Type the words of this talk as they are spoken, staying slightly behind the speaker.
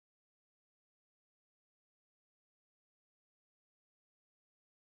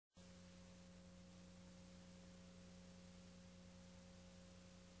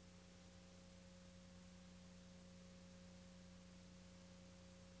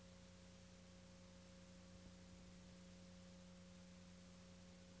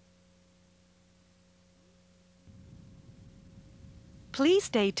Please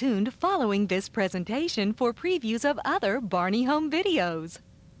stay tuned following this presentation for previews of other Barney home videos.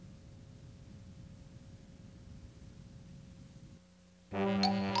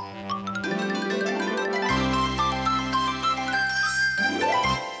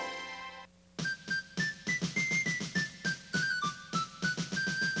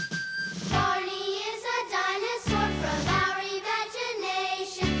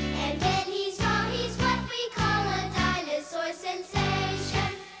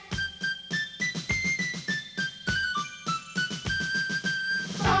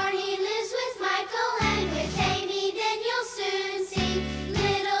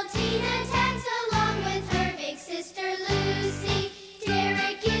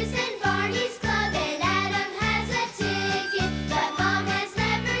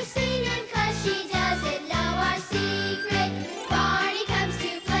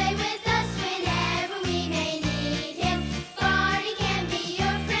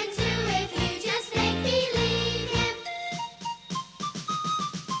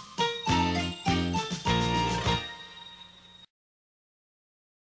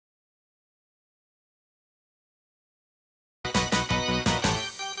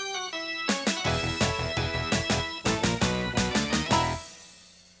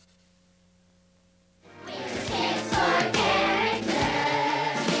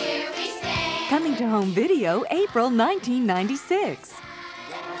 Coming to home video, April 1996.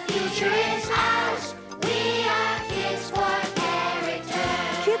 The future is ours. We are Kids for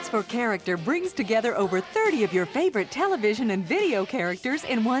Character. Kids for Character brings together over 30 of your favorite television and video characters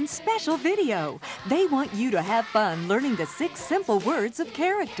in one special video. They want you to have fun learning the 6 simple words of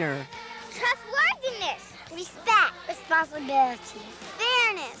character. Trustworthiness, respect, responsibility,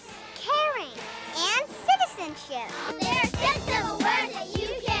 fairness, caring, and citizenship. There are 6 simple words that you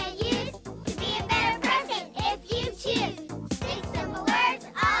can use to be a better person if you choose. 6 simple words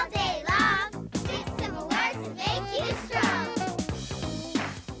all day long. 6 simple words to make you strong.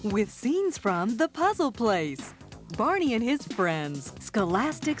 With scenes from The Puzzle Place, Barney and his friends,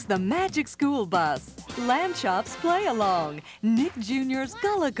 Scholastic's The Magic School Bus, Lamb Chop's Play Along, Nick Jr.'s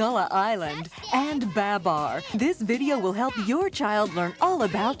Gullah Gullah Island, and Babar. This video will help your child learn all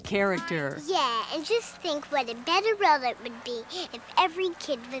about character. Yeah, and just think what a better world it would be if every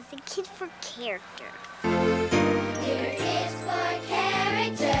kid was a kid for character. We're Kids for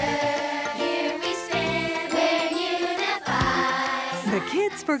Character. Here we stand, we're unified. The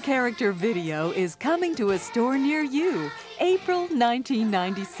Kids for Character video is coming to a store near you, April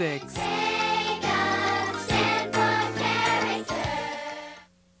 1996. Make us stand for character.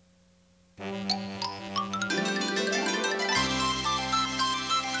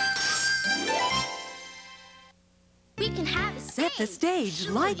 We can have a Set the stage,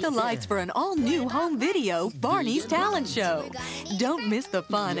 light the lights for an all-new home video, Barney's Talent Show. Don't miss the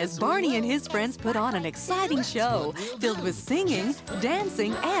fun as Barney and his friends put on an exciting show filled with singing,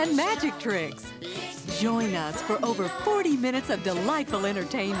 dancing, and magic tricks. Join us for over 40 minutes of delightful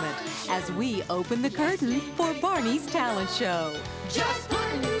entertainment as we open the curtain for Barney's Talent Show. Just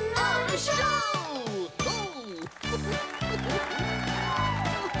putting on a show.